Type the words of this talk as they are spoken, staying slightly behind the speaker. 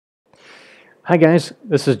Hi guys,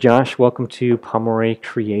 this is Josh. Welcome to Pomme Roi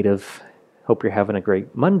Creative. Hope you're having a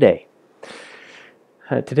great Monday.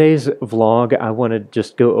 Today's vlog, I want to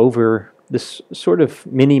just go over this sort of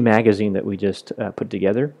mini magazine that we just put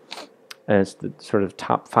together as the sort of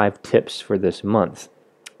top 5 tips for this month.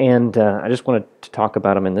 And I just wanted to talk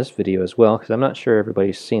about them in this video as well, because I'm not sure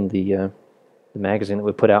everybody's seen the magazine that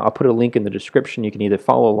we put out. I'll put a link in the description. You can either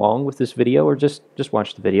follow along with this video or just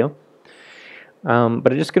watch the video. But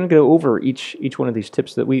I'm just going to go over each one of these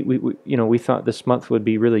tips that we thought this month would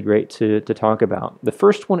be really great to talk about. The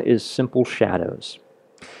first one is simple shadows,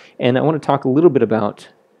 and I want to talk a little bit about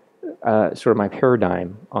sort of my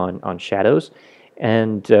paradigm on shadows,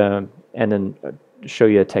 and then show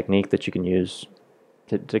you a technique that you can use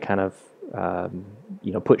to kind of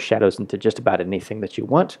put shadows into just about anything that you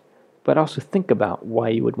want, but also think about why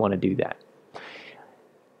you would want to do that.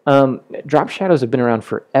 Drop shadows have been around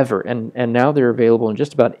forever, and now they're available in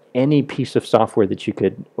just about any piece of software that you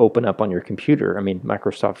could open up on your computer. I mean,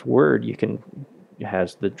 Microsoft Word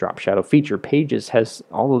has the drop shadow feature. Pages has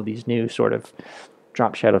all of these new sort of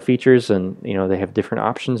drop shadow features, and they have different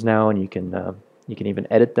options now, and you can even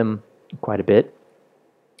edit them quite a bit,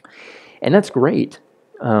 and that's great.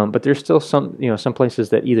 But there's still some places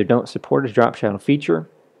that either don't support a drop shadow feature,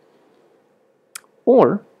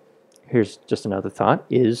 or here's just another thought,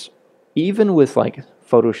 is even with like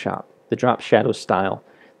Photoshop, the drop shadow style,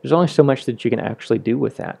 there's only so much that you can actually do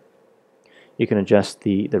with that. You can adjust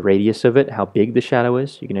the radius of it, how big the shadow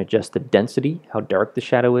is. You can adjust the density, how dark the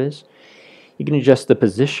shadow is. You can adjust the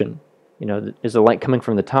position. Is the light coming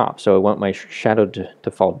from the top? So I want my shadow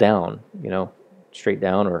to fall down, straight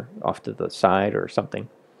down or off to the side or something.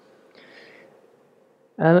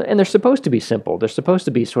 And they're supposed to be simple. They're supposed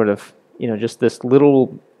to be sort of just this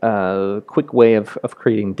little quick way of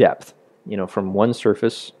creating depth, from one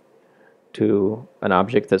surface to an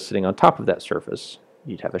object that's sitting on top of that surface.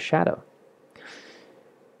 You'd have a shadow.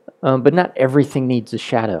 But not everything needs a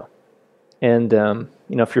shadow. And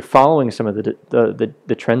if you're following some of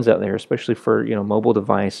the trends out there, especially for mobile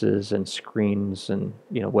devices and screens and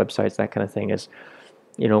websites, that kind of thing, is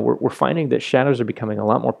we're finding that shadows are becoming a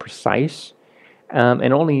lot more precise,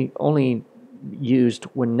 and only used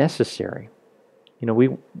when necessary.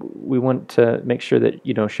 We want to make sure that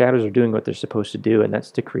shadows are doing what they're supposed to do, and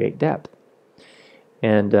that's to create depth.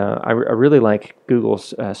 And I really like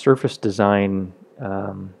Google's surface design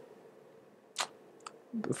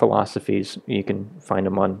philosophies. You can find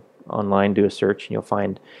them online. Do a search, and you'll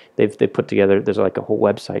find they've put together. There's like a whole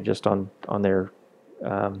website just on their.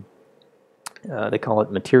 They call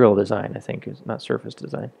it material design. I think it's not surface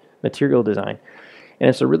design, material design. And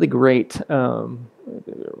it's a really great,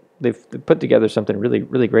 they've put together something really,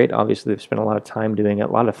 really great. Obviously, they've spent a lot of time doing it,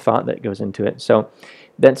 a lot of thought that goes into it. So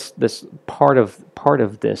that's this part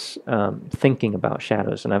of this thinking about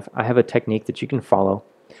shadows. And I have a technique that you can follow.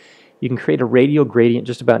 You can create a radial gradient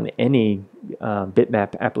just about in any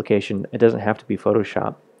bitmap application. It doesn't have to be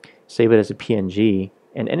Photoshop. Save it as a PNG.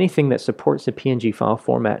 And anything that supports a PNG file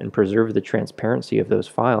format and preserve the transparency of those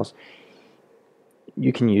files,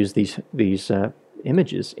 you can use these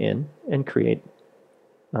images in and create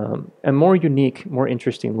a more unique, more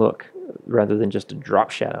interesting look rather than just a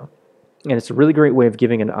drop shadow. And it's a really great way of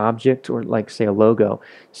giving an object, or like say a logo,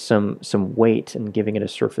 some weight and giving it a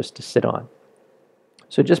surface to sit on.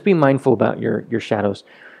 So just be mindful about your shadows.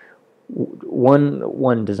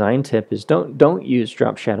 One design tip is don't use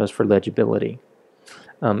drop shadows for legibility.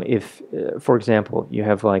 If for example you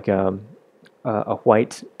have like a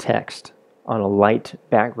white text on a light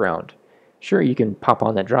background, sure, you can pop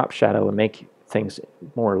on that drop shadow and make things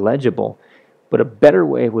more legible, but a better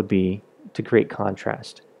way would be to create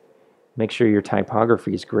contrast. Make sure your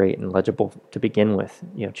typography is great and legible to begin with.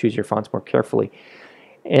 Choose your fonts more carefully,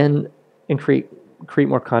 and create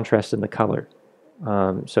more contrast in the color.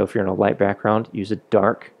 So if you're in a light background, use a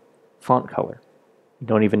dark font color. You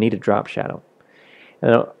don't even need a drop shadow.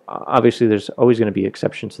 And obviously, there's always going to be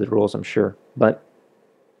exceptions to the rules, I'm sure, but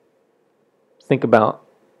think about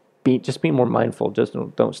just be more mindful. Just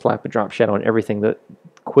don't slap a drop shadow on everything. That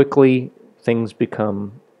quickly things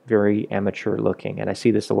become very amateur looking, and I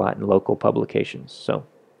see this a lot in local publications. So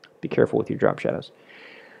be careful with your drop shadows.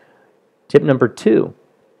 Tip number 2: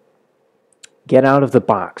 get out of the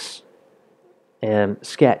box and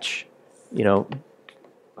sketch.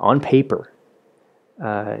 On paper.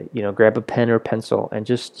 Grab a pen or pencil and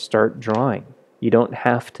just start drawing. You don't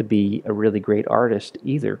have to be a really great artist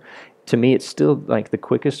either. To me, it's still like the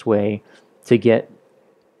quickest way to get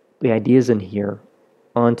the ideas in here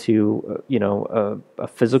onto a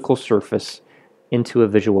physical surface into a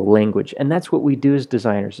visual language. And that's what we do as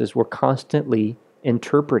designers, is we're constantly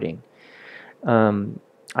interpreting.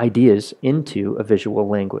 ideas into a visual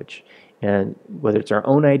language. And whether it's our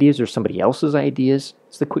own ideas or somebody else's ideas,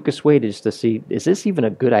 it's the quickest way to just to see, is this even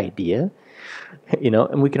a good idea?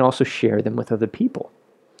 And we can also share them with other people.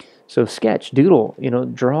 So sketch, doodle,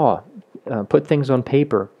 draw, put things on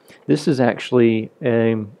paper. This is actually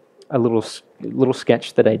a little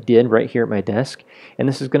sketch that I did right here at my desk, and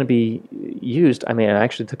this is going to be used. I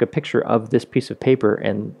actually took a picture of this piece of paper,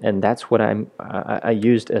 and that's what I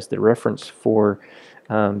used as the reference for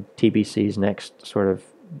TBC's next sort of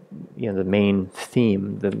the main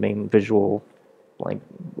theme, the main visual like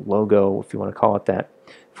logo, if you want to call it that,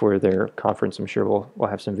 for their conference. I'm sure we'll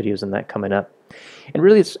have some videos on that coming up. And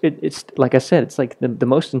really, it's like I said, it's like the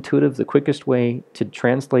most intuitive, the quickest way to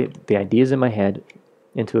translate the ideas in my head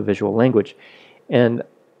into a visual language. And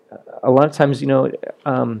a lot of times,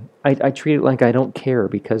 I treat it like I don't care,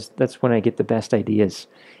 because that's when I get the best ideas.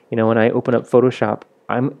 When I open up Photoshop,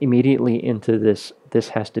 I'm immediately into this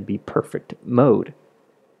has to be perfect mode.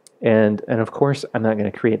 And of course, I'm not going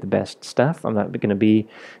to create the best stuff. I'm not going to be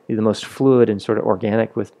the most fluid and sort of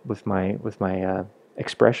organic with my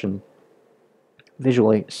expression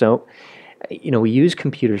visually. So, we use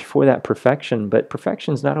computers for that perfection, but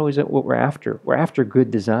perfection is not always what we're after. We're after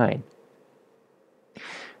good design.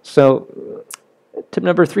 So, tip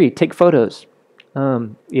number 3: take photos.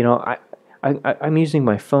 I'm using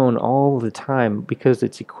my phone all the time because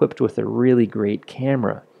it's equipped with a really great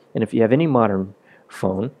camera. And if you have any modern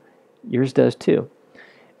phone, yours does too.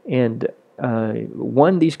 And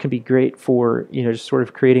these can be great for just sort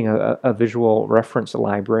of creating a visual reference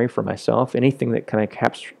library for myself. Anything that kind of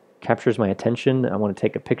captures my attention, I want to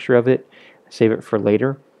take a picture of it, save it for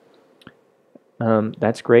later.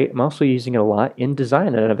 That's great. I'm also using it a lot in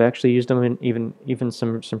design, and I've actually used them in even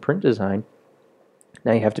some print design.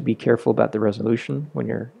 Now you have to be careful about the resolution when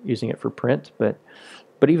you're using it for print, but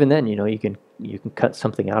even then, you can cut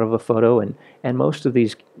something out of a photo, and most of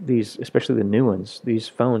these, especially the new ones, these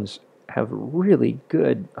phones have really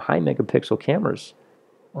good high megapixel cameras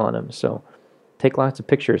on them. So take lots of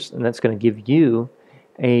pictures, and that's going to give you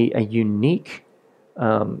a unique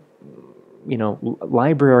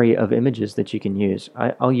library of images that you can use.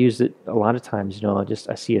 I'll use it a lot of times.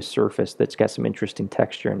 I see a surface that's got some interesting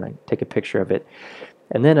texture, and I take a picture of it.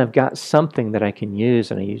 And then I've got something that I can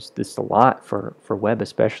use, and I use this a lot for web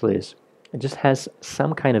especially, is it just has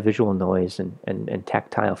some kind of visual noise and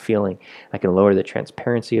tactile feeling. I can lower the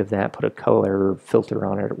transparency of that, put a color filter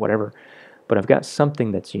on it or whatever. But I've got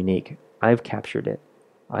something that's unique. I've captured it.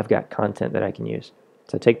 I've got content that I can use.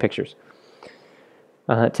 So take pictures.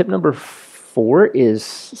 Tip number 4 is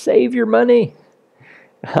save your money.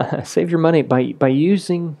 Save your money by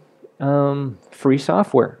using free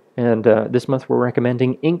software. And this month we're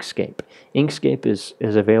recommending Inkscape. Inkscape is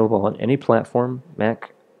available on any platform,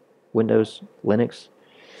 Mac, Windows, Linux.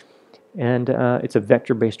 And it's a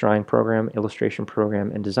vector-based drawing program, illustration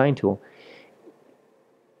program, and design tool.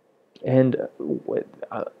 And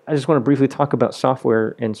I just want to briefly talk about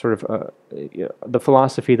software and sort of the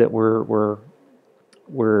philosophy that we're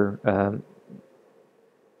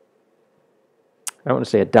I don't want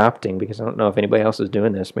to say adopting, because I don't know if anybody else is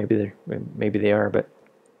doing this. Maybe they are, but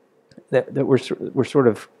that we're sort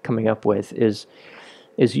of coming up with is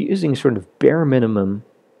using sort of bare minimum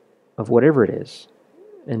of whatever it is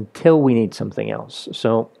until we need something else.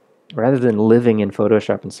 So rather than living in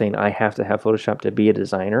Photoshop and saying I have to have Photoshop to be a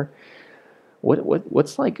designer,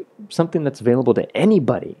 what's like something that's available to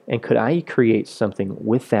anybody, and could I create something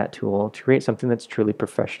with that tool to create something that's truly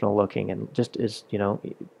professional looking and just is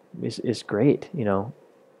great,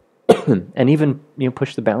 and even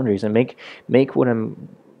push the boundaries and make what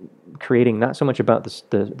I'm creating not so much about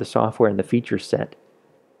the software and the feature set,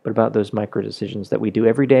 but about those micro decisions that we do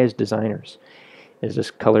every day as designers. Is this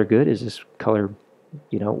color good? Is this color,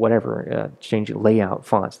 whatever, change layout,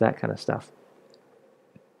 fonts, that kind of stuff.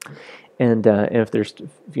 And if there's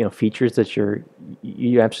features that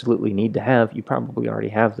you absolutely need to have, you probably already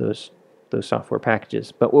have those software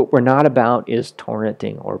packages. But what we're not about is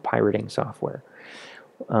torrenting or pirating software.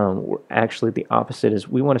 Actually, the opposite is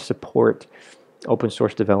we want to support open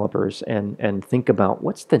source developers and think about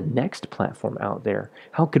what's the next platform out there.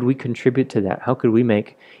 How could we contribute to that? How could we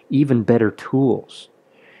make even better tools?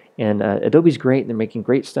 And Adobe's great. They're making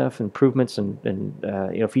great stuff, improvements, and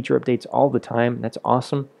feature updates all the time. That's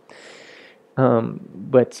awesome.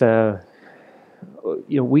 But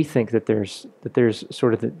we think that there's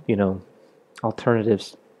sort of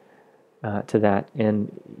alternatives to that.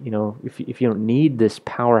 And if you don't need this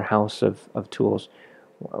powerhouse of tools,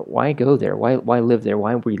 why go there? Why live there?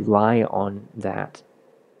 Why rely on that?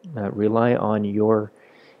 Rely on your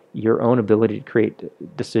own ability to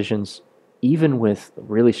create decisions even with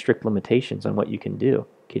really strict limitations on what you can do,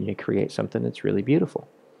 can you create something that's really beautiful?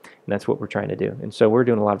 And that's what we're trying to do. And so we're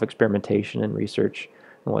doing a lot of experimentation and research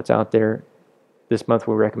on what's out there. This month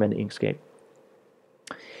we recommend Inkscape.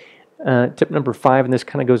 Tip number 5, and this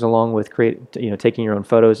kind of goes along with taking your own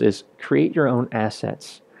photos, is create your own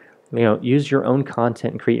assets. Use your own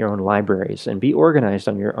content and create your own libraries, and be organized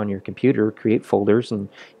on your computer. Create folders and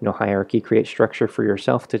hierarchy. Create structure for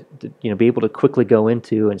yourself to be able to quickly go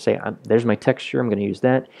into and say, there's my texture, I'm going to use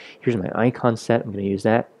that. Here's my icon set, I'm going to use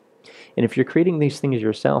that. And if you're creating these things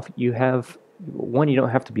yourself, you don't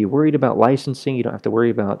have to be worried about licensing. You don't have to worry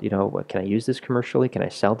about, can I use this commercially? Can I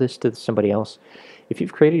sell this to somebody else? If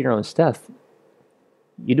you've created your own stuff,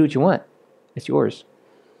 you do what you want. It's yours.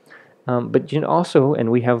 But also,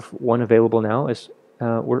 and we have one available now, is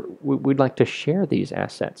we'd like to share these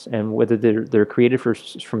assets, and whether they're created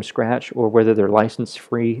from scratch or whether they're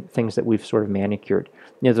license-free things that we've sort of manicured.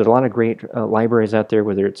 There's a lot of great libraries out there,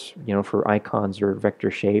 whether it's for icons or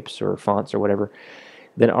vector shapes or fonts or whatever,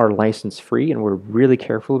 that are license-free, and we're really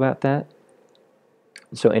careful about that.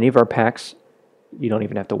 So any of our packs, you don't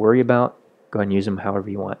even have to worry about. Go ahead and use them however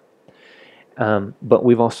you want. But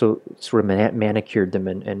we've also sort of manicured them,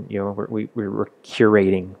 and we're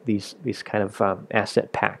curating these kind of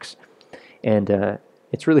asset packs, and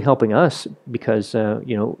it's really helping us because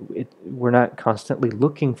we're not constantly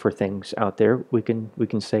looking for things out there. We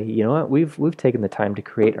can say, what, we've taken the time to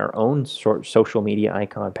create our own social media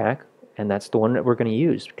icon pack, and that's the one that we're going to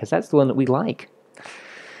use because that's the one that we like.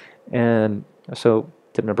 And so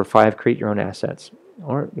tip number 5: create your own assets,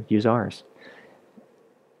 or use ours.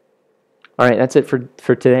 All right, that's it for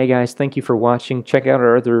today, guys. Thank you for watching. Check out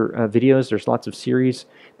our other videos. There's lots of series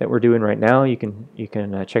that we're doing right now. You can check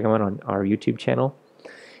them out on our YouTube channel.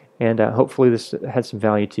 And hopefully this had some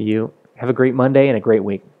value to you. Have a great Monday and a great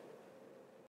week.